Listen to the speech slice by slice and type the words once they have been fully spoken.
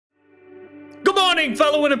Good morning,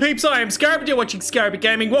 fellow INTERPEEPS. I am Scarabic. You're watching Scarabic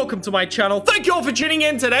Gaming. Welcome to my channel. Thank you all for tuning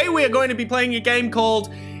in. Today we are going to be playing a game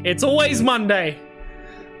called It's Always Monday.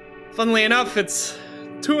 Funnily enough, it's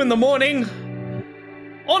 2 in the morning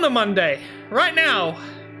on a Monday. Right now.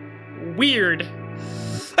 Weird.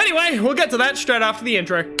 Anyway, we'll get to that straight after the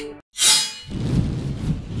intro.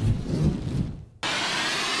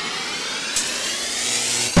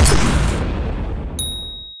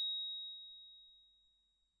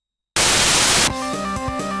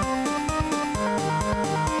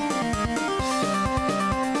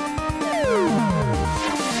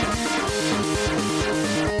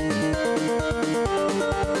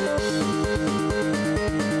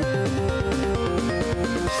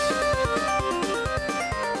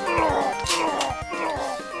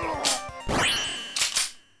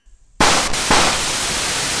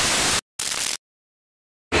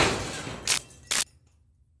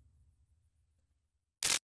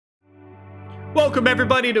 Welcome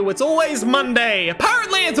everybody to It's Always Monday.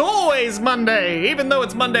 Apparently it's always Monday, even though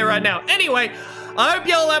it's Monday right now. Anyway, I hope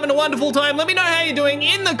y'all having a wonderful time. Let me know how you're doing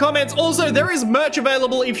in the comments. Also, there is merch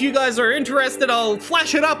available if you guys are interested. I'll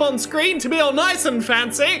flash it up on screen to be all nice and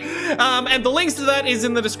fancy. And the links to that is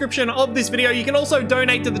in the description of this video. You can also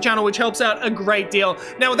donate to the channel, which helps out a great deal.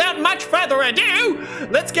 Now, without much further ado,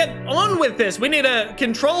 let's get on with this. We need to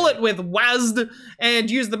control it with WASD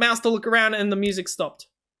and use the mouse to look around, and the music stopped.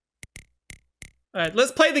 Alright,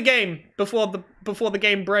 let's play the game before the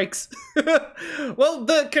game breaks. Well,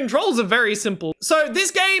 the controls are very simple. So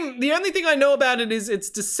this game, the only thing I know about it is it's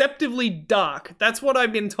deceptively dark. That's what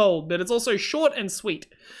I've been told, but it's also short and sweet.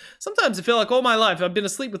 Sometimes I feel like all my life I've been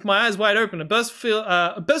asleep with my eyes wide open. A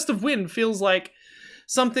burst of wind feels like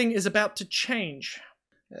something is about to change.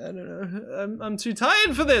 I don't know. I'm too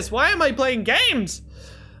tired for this. Why am I playing games?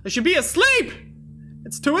 I should be asleep.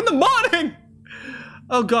 It's 2 in the morning.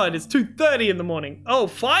 Oh god, it's 2:30 in the morning. Oh,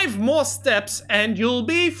 5 more steps and you'll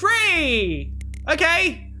be free!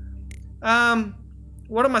 Okay.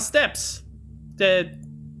 What are my steps?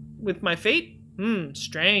 With my feet?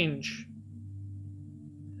 Strange.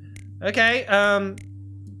 Okay,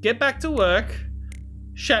 get back to work.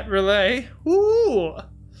 Chat relay. Ooh!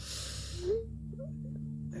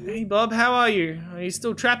 Hey Bob, how are you? Are you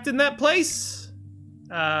still trapped in that place?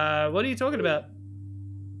 What are you talking about?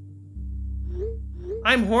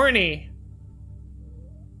 I'm horny.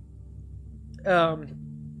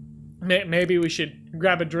 Maybe we should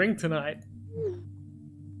grab a drink tonight.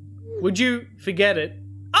 Would you forget it?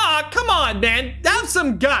 Ah, come on, man. Have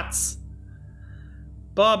some guts.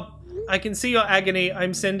 Bob, I can see your agony.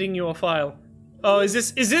 I'm sending you a file. Oh, is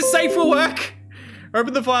this safe for work?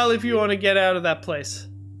 Open the file if you want to get out of that place.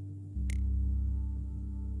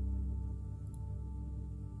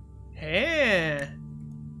 Hey.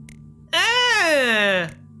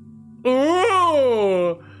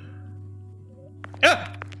 Ooh!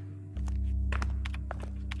 Ah!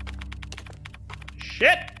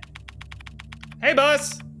 Shit! Hey,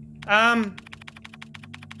 boss! Don't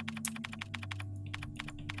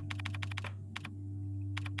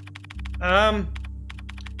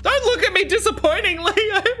look at me disappointingly!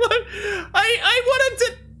 I wanted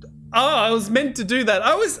to... Oh, I was meant to do that.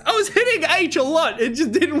 I was hitting H a lot. It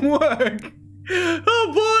just didn't work.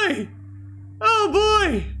 Oh, boy! Oh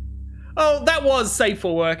boy! Oh, that was safe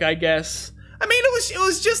for work, I guess. I mean, it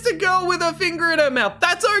was just a girl with her finger in her mouth.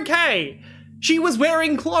 That's okay. She was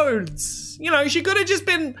wearing clothes. You know, she could have just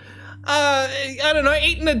been, I don't know,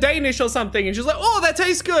 eating a Danish or something, and she was like, "Oh, that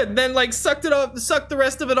tastes good." And then like sucked the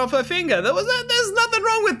rest of it off her finger. There's nothing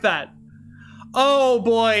wrong with that. Oh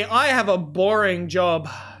boy, I have a boring job.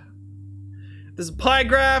 There's a pie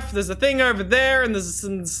graph. There's a thing over there, and there's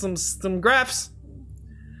some graphs.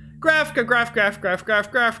 Graph, go away.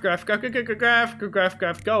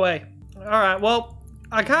 Alright, well,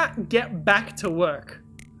 I can't get back to work.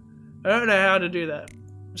 I don't know how to do that.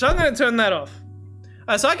 So I'm gonna turn that off.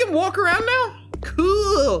 So I can walk around now?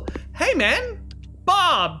 Cool. Hey man,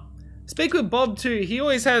 Bob. Speak with Bob too, he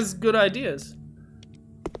always has good ideas.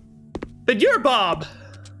 But you're Bob.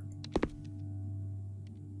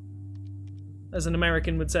 As an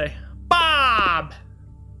American would say. Bob!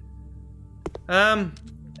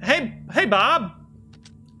 Hey Bob,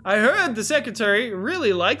 I heard the secretary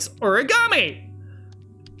really likes origami.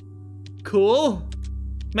 Cool.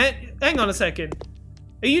 Man, hang on a second.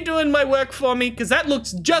 Are you doing my work for me? Cause that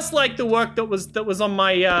looks just like the work that was on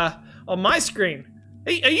my screen.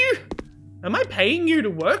 Am I paying you to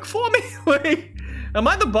work for me? Wait, am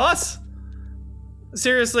I the boss?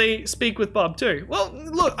 Seriously, speak with Bob too. Well,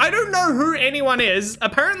 look, I don't know who anyone is.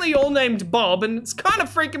 Apparently you're all named Bob, and it's kind of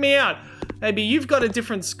freaking me out. Maybe you've got a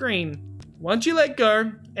different screen. Once you let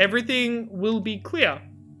go, everything will be clear.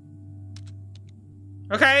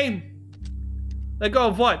 Okay. Let go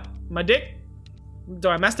of what? My dick? Do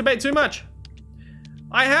I masturbate too much?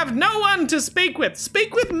 I have no one to speak with.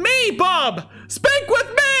 Speak with me, Bob! Speak with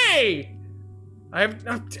me! I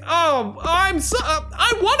want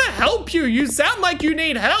to help you. You sound like you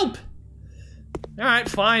need help. Alright,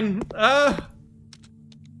 fine.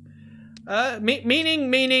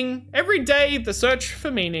 Meaning. Every day, the search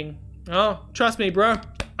for meaning. Oh, trust me, bro.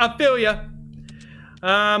 I feel ya.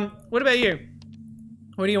 What about you?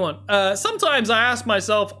 What do you want? Sometimes I ask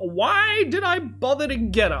myself, why did I bother to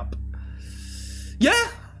get up? Yeah,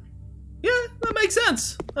 that makes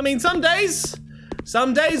sense. I mean, some days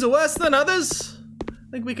are worse than others. I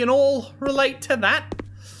think we can all relate to that.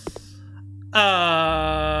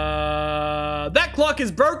 That clock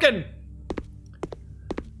is broken.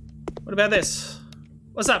 What about this?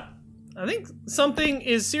 What's up? I think something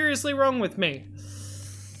is seriously wrong with me.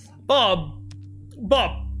 Bob,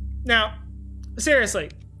 now,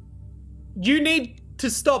 seriously, you need to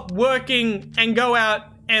stop working and go out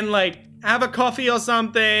and like have a coffee or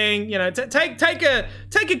something. You know, take a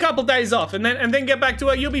couple days off and then get back to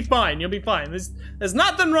work. You'll be fine. You'll be fine. There's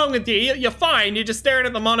nothing wrong with you. You're fine. You're just staring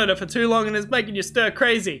at the monitor for too long and it's making you stir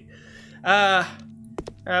crazy.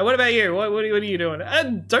 What about you? What are you doing?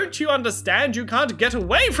 Don't you understand? You can't get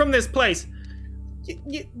away from this place.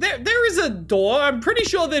 There is a door. I'm pretty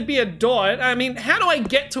sure there'd be a door. I mean, how do I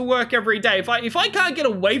get to work every day? If I can't get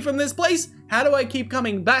away from this place, how do I keep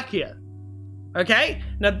coming back here? Okay?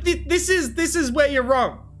 Now, this is where you're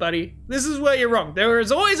wrong, buddy. This is where you're wrong. There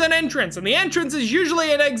is always an entrance, and the entrance is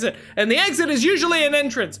usually an exit, and the exit is usually an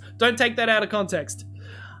entrance. Don't take that out of context.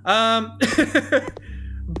 But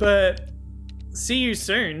see you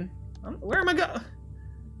soon. Where am I going?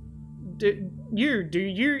 Do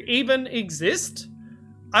you even exist?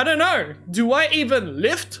 I don't know. Do I even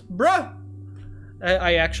lift, bruh?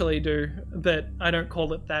 I actually do, but I don't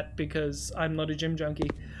call it that because I'm not a gym junkie.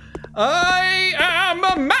 I am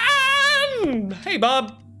a man! Hey,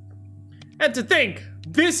 Bob. And to think,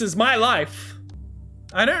 this is my life.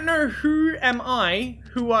 I don't know who am I,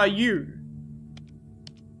 who are you?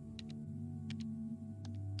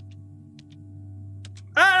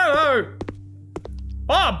 I don't know.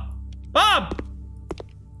 Bob!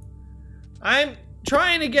 I'm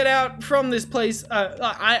trying to get out from this place.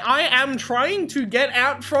 I am trying to get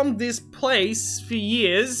out from this place for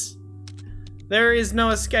years. There is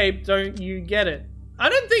no escape, don't you get it? I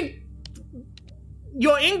don't think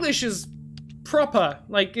your English is proper.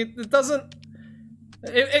 Like, it doesn't...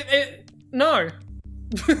 no.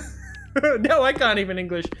 No, I can't even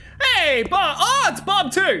English. Hey, Bob! Oh, it's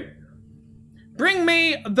Bob too! Bring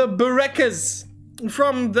me the burekas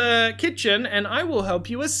from the kitchen and I will help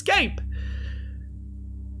you escape.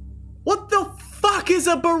 What the fuck is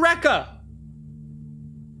a bureka?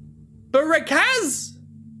 Burekas?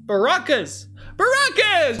 Barakas.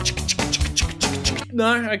 Barakas!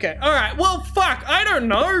 No? Okay. Alright. Well, fuck. I don't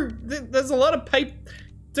know. There's a lot of paper.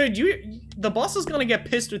 Dude, the boss is gonna get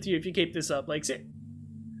pissed with you if you keep this up. Like,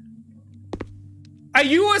 are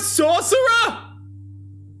you a sorcerer?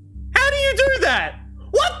 How do you do that?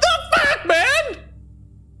 What the fuck, man?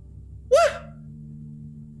 What?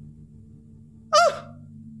 Oh!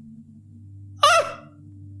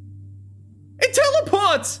 It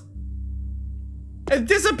teleports! It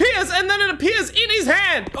disappears and then it appears in his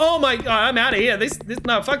hand! Oh my god, I'm out of here.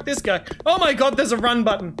 No, fuck this guy. Oh my god, there's a run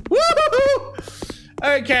button. Woohoo!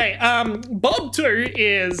 Okay, Bob 2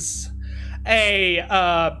 is a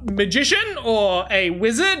magician or a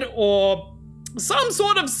wizard or some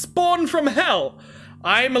sort of spawn from hell.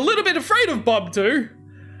 I'm a little bit afraid of Bob 2.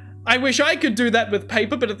 I wish I could do that with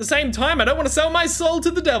paper, but at the same time, I don't want to sell my soul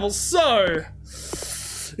to the devil, so...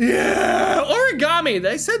 yeah, origami.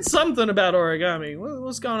 They said something about origami.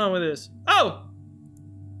 What's going on with this? Oh,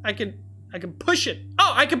 I can push it.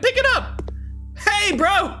 Oh, I can pick it up. Hey,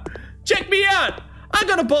 bro, check me out. I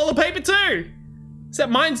got a ball of paper too. Except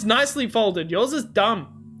mine's nicely folded. Yours is dumb.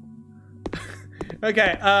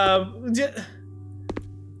 Okay.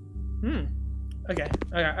 Okay.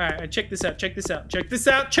 All right. Check this out. Check this out. Check this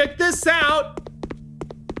out. Check this out.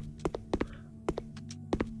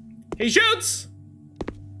 He shoots.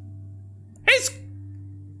 He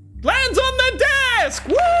lands on the desk.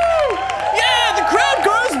 Woo! Yeah, the crowd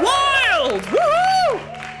goes wild. Woohoo! All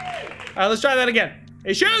right, let's try that again.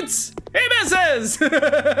 He shoots. He misses.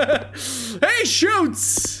 He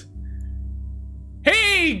shoots.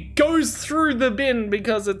 He goes through the bin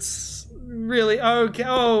because it's really okay.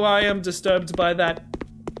 Oh, I am disturbed by that.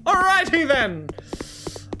 Alrighty then.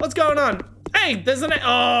 What's going on? Hey, there's an...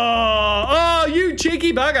 oh, you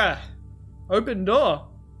cheeky bugger. Open door.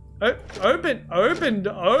 Open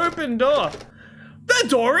door. The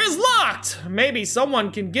door is locked. Maybe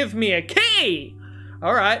someone can give me a key.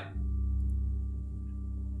 All right.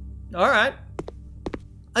 All right.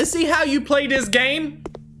 I see how you play this game.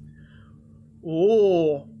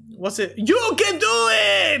 Oh, what's it? You can do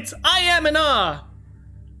it! I am an R.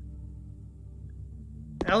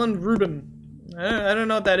 Alan Rubin. I don't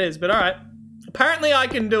know what that is, but all right. Apparently I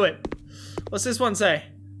can do it. What's this one say?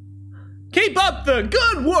 Keep up the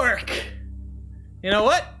good work. You know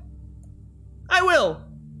what? I will.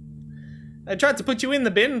 I tried to put you in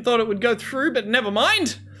the bin and thought it would go through, but never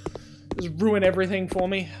mind. Just ruin everything for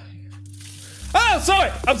me. Oh, sorry!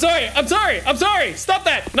 I'm sorry! Stop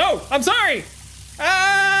that! No! I'm sorry!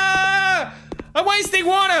 Ah! I'm wasting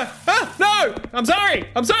water! Ah, no! I'm sorry!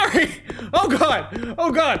 Oh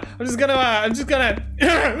god! I'm just gonna,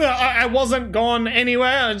 I wasn't gone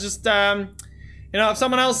anywhere. I just, you know, if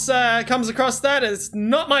someone else, comes across that, it's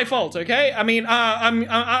not my fault, okay? I mean, I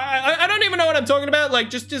don't even know what I'm talking about. Like,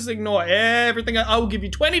 just ignore everything. I will give you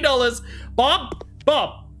 $20. Bob,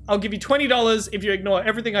 I'll give you $20 if you ignore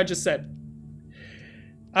everything I just said.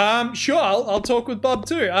 Sure, I'll talk with Bob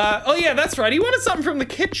too. Oh yeah, that's right. He wanted something from the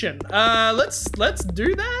kitchen. Let's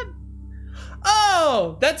do that.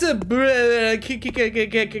 Oh, that's a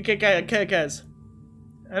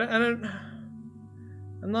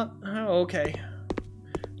I'm not. Oh, okay.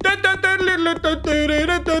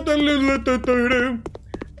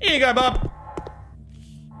 Here you go, Bob.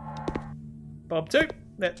 Bob too.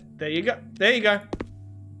 There you go.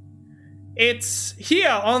 It's here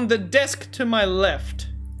on the desk to my left.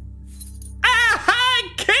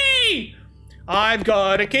 Key! I've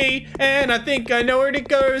got a key, and I think I know where it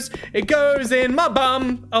goes. It goes in my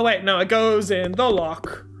bum. Oh wait, no, it goes in the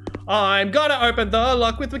lock. I'm gonna open the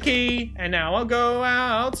lock with the key, and now I'll go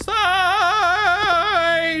outside,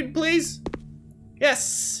 please.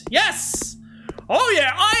 Yes. Oh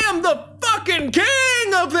yeah, I am the fucking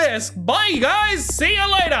king of this. Bye, guys. See you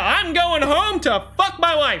later. I'm going home to fuck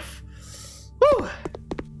my wife. Woo.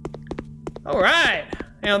 All right.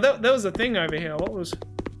 Now, there was a thing over here. What was...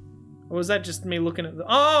 Or was that just me looking at the...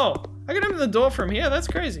 Oh! I can open the door from here? That's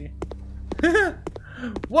crazy.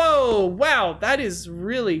 Whoa! Wow! That is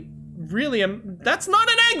really... That's not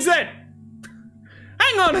an exit!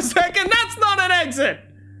 Hang on a second! That's not an exit!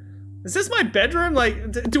 Is this my bedroom?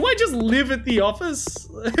 Like, do I just live at the office?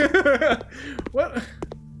 What?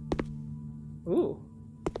 Ooh.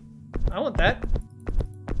 I want that.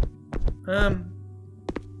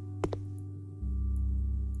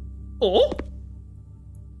 Oh!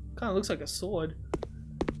 Kinda looks like a sword.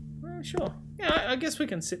 Oh, sure. Yeah, I guess we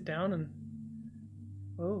can sit down and...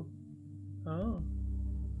 Oh.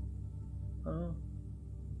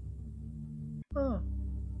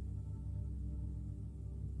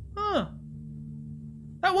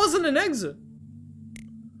 That wasn't an exit.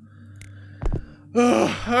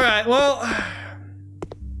 Alright, well...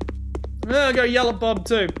 I'm gonna go yell at Bob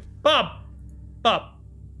too. Bob!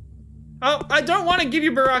 Oh, I don't want to give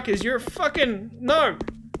you barakas. You're fucking... No.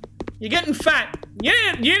 You're getting fat. You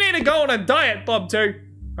need to go on a diet, Bob, too.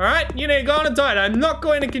 Alright? You need to go on a diet. I'm not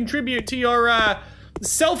going to contribute to your,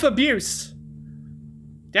 self-abuse.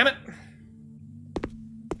 Damn it.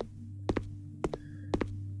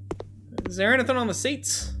 Is there anything on the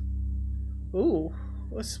seats? Ooh.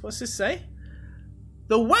 What's this say?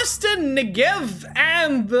 The Western Negev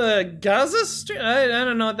and the Gaza Strip? I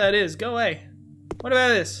don't know what that is. Go away. What about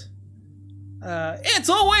this? It's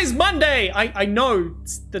always Monday! I know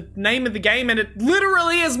it's the name of the game and it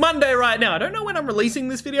literally is Monday right now. I don't know when I'm releasing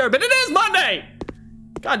this video, but it is Monday!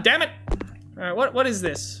 God damn it. Alright, what is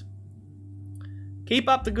this? Keep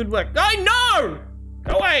up the good work. I know!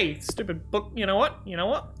 Go away, stupid book. You know what?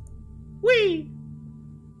 Whee!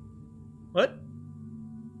 What?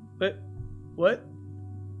 What?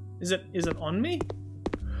 Is it on me?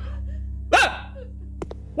 Ah!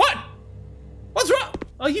 What? What's wrong?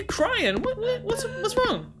 Are you crying? What's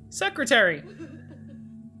wrong? Secretary.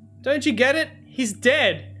 Don't you get it? He's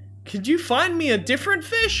dead. Could you find me a different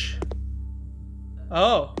fish?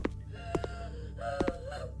 Oh.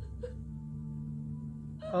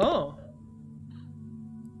 Oh.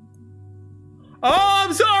 Oh,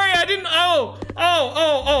 I'm sorry. I didn't. Oh.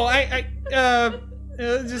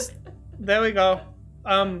 Just there we go.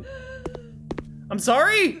 I'm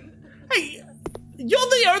sorry. Hey, you're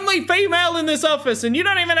the only female in this office, and you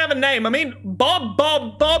don't even have a name. I mean, Bob,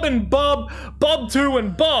 and Bob, Bob 2,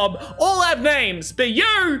 and Bob all have names, but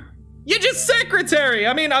you're just secretary.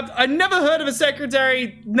 I mean, I've never heard of a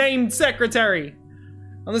secretary named secretary.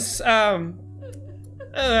 Unless, I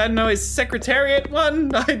don't know, is Secretariat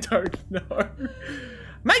one? I don't know.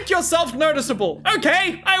 Make yourself noticeable.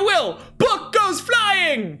 Okay, I will. Book goes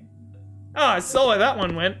flying. Oh, I saw where that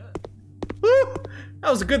one went. Woo, that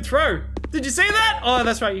was a good throw. Did you see that? Oh,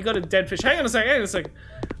 that's right, you got a dead fish. Hang on a second.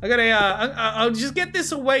 I gotta, I'll just get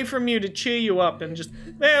this away from you to cheer you up and just,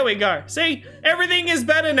 there we go. See, everything is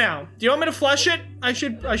better now. Do you want me to flush it? I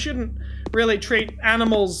shouldn't really treat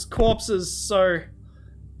animals' corpses so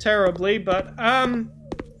terribly, but,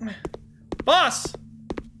 boss.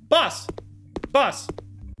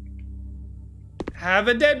 Have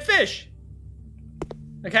a dead fish.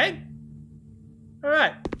 Okay?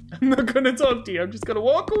 Alright. I'm not gonna talk to you, I'm just gonna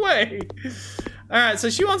walk away. Alright, so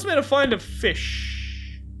she wants me to find a fish.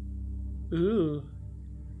 Ooh.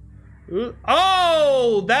 Ooh.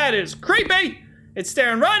 Oh, that is creepy! It's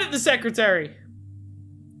staring right at the secretary.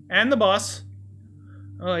 And the boss.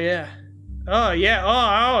 Oh yeah. Oh yeah,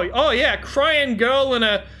 oh yeah, crying girl and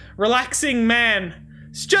a relaxing man.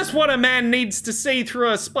 It's just what a man needs to see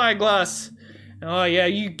through a spyglass. Oh yeah,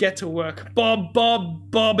 you get to work. Bob,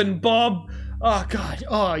 and Bob. Oh god,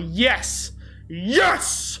 oh yes!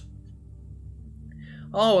 Yes!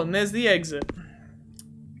 Oh, and there's the exit.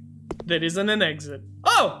 That isn't an exit.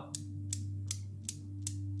 Oh!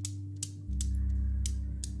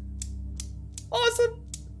 Awesome!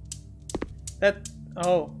 That,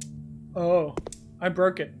 oh, I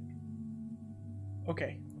broke it.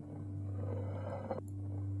 Okay.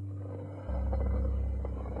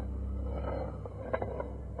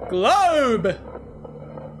 Globe!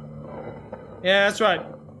 Yeah, that's right.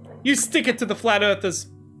 You stick it to the flat earthers.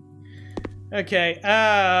 Okay,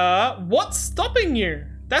 what's stopping you?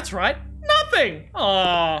 That's right, nothing!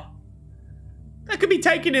 Aww. That could be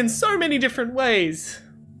taken in so many different ways.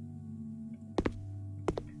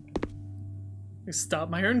 I start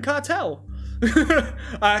my own cartel.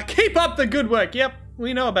 Keep up the good work. Yep,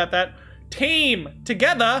 we know about that. Team,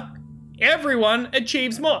 together, everyone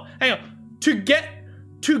achieves more. Hang on, together,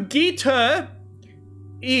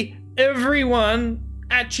 everyone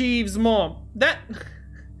achieves more. That,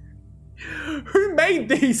 who made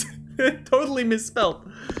these? Totally misspelled.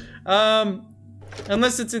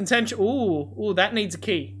 Unless it's intentional. Ooh, that needs a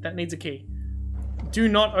key. That needs a key. Do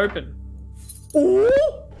not open. Ooh.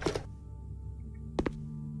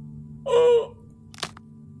 Oh.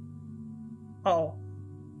 Uh-oh.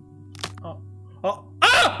 Oh. Oh.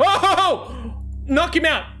 Oh! Knock him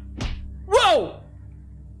out. Whoa!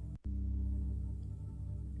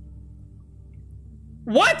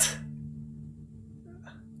 What?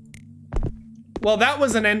 Well, that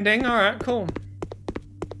was an ending. Alright, cool.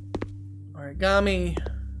 Origami.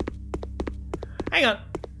 Hang on.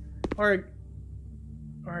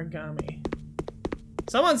 Origami.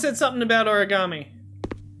 Someone said something about origami.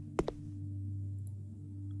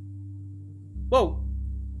 Whoa.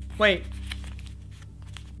 Wait.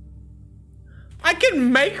 I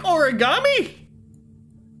can make origami?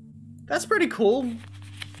 That's pretty cool.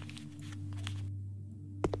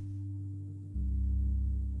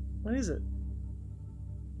 What is it?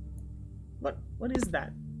 What is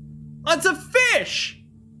that? Oh, it's a fish!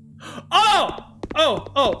 Oh!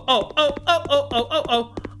 Oh!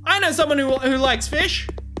 I know someone who likes fish.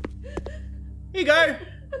 Here you go.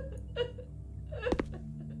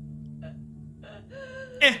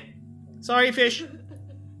 Sorry, fish.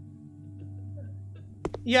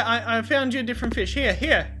 Yeah, I found you a different fish.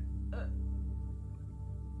 Here.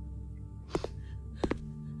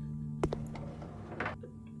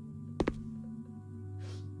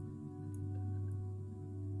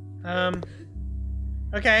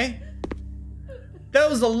 Okay. There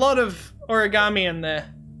was a lot of origami in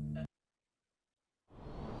there.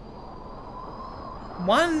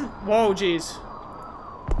 Whoa, jeez.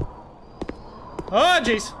 Oh,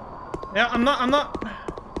 jeez. Yeah, I'm not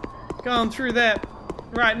going through that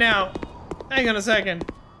right now. Hang on a second.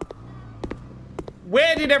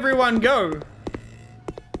 Where did everyone go?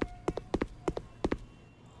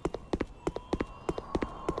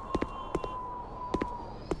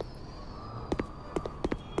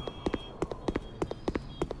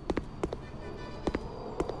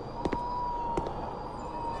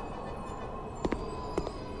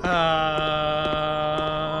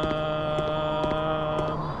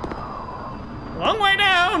 Long way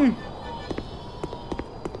down.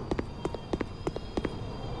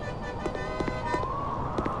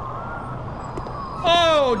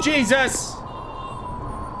 Oh, Jesus.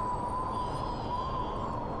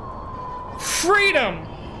 Freedom.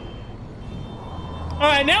 All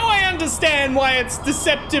right, now I understand why it's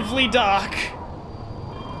deceptively dark.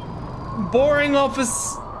 Boring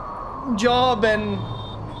office job and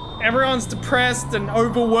everyone's depressed and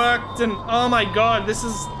overworked and oh my god, this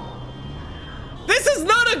is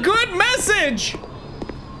not a good message!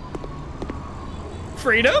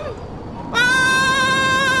 Freedom? Ah!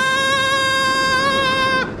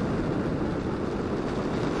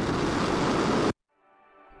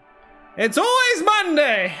 It's always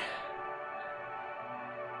Monday.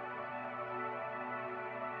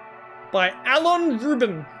 By Alan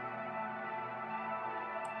Rubin.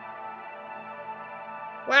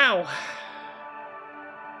 Wow.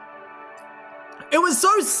 It was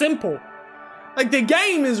so simple. Like, the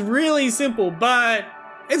game is really simple, but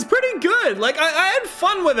it's pretty good. Like, I had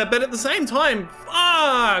fun with it, but at the same time,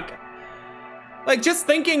 fuck. Like, just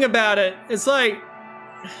thinking about it, it's like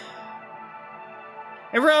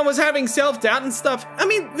everyone was having self-doubt and stuff. I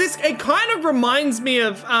mean, it kind of reminds me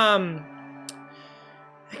of,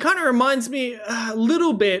 a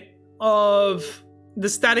little bit of The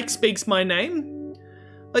Static Speaks My Name.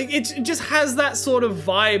 Like, it just has that sort of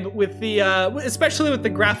vibe with the, especially with the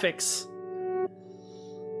graphics.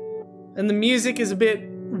 And the music is a bit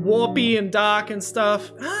warpy and dark and stuff.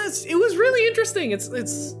 It was really interesting. It's,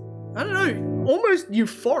 I don't know, almost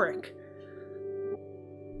euphoric.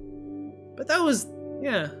 But that was,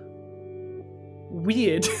 yeah,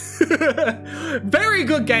 weird. Very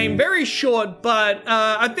good game, very short, but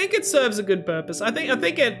I think it serves a good purpose. I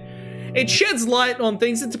think it sheds light on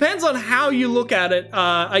things. It depends on how you look at it,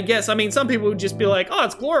 I guess. I mean, some people would just be like, oh,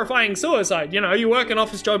 it's glorifying suicide. You know, you work an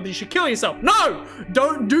office job, you should kill yourself. No,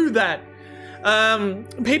 don't do that.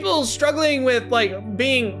 People struggling with, like,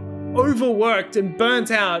 being overworked and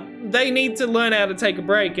burnt out, they need to learn how to take a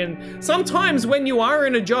break. And sometimes when you are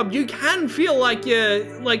in a job, you can feel like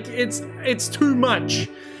it's too much.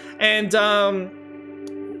 And,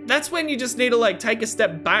 that's when you just need to, like, take a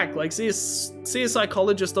step back, like see a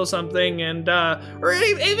psychologist or something, and or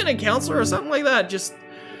even a counselor or something like that. Just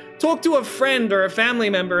talk to a friend or a family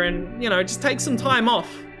member, and, you know, just take some time off,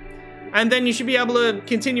 and then you should be able to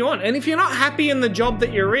continue on. And if you're not happy in the job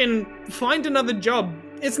that you're in, find another job.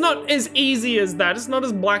 It's not as easy as that. It's not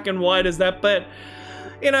as black and white as that, but,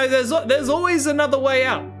 you know, there's always another way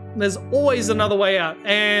out. There's always another way out.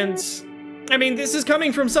 And I mean, this is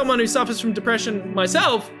coming from someone who suffers from depression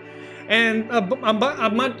myself, and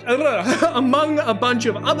among a bunch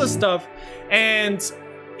of other stuff. And,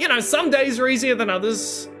 you know, some days are easier than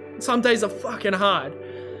others. Some days are fucking hard.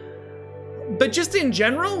 But just in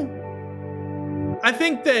general, I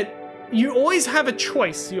think that you always have a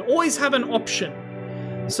choice. You always have an option.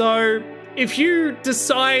 So if you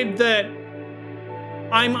decide that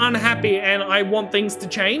I'm unhappy and I want things to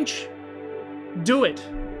change, do it.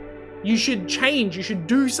 You should change. You should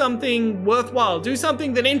do something worthwhile. Do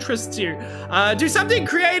something that interests you. Do something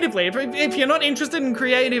creatively. If you're not interested in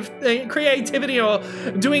creativity or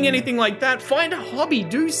doing anything like that, find a hobby.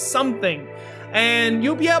 Do something. And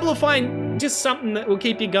you'll be able to find just something that will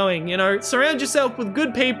keep you going. You know, surround yourself with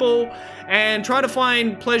good people and try to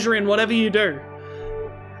find pleasure in whatever you do.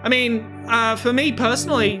 I mean, for me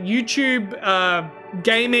personally, YouTube,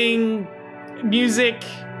 gaming, music,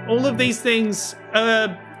 all of these things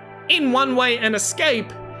in one way an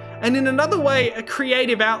escape, and in another way a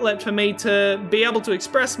creative outlet for me to be able to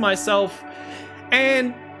express myself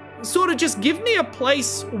and sort of just give me a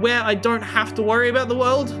place where I don't have to worry about the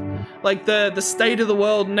world, like the state of the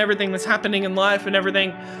world and everything that's happening in life and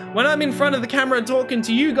everything. When I'm in front of the camera talking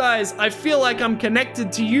to you guys, I feel like I'm connected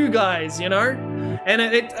to you guys, you know? And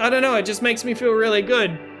I don't know, it just makes me feel really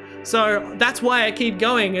good. So that's why I keep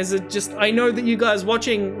going, is it just, I know that you guys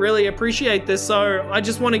watching really appreciate this, so I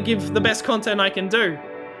just want to give the best content I can do.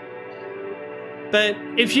 But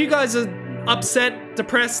if you guys are upset,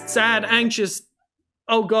 depressed, sad, anxious,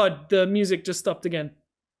 oh god, the music just stopped again.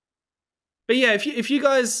 But yeah, if you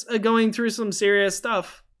guys are going through some serious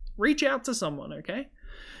stuff, reach out to someone, okay?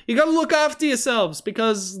 You gotta look after yourselves,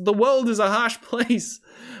 because the world is a harsh place.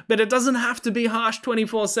 But it doesn't have to be harsh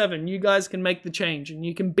 24/7. You guys can make the change, and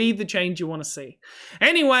you can be the change you want to see.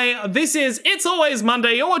 Anyway, this is It's Always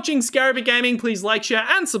Monday. You're watching Scarabic Gaming. Please like, share,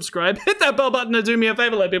 and subscribe. Hit that bell button to do me a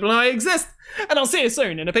favor. Let people know I exist. And I'll see you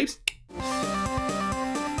soon, INTERPEEPS.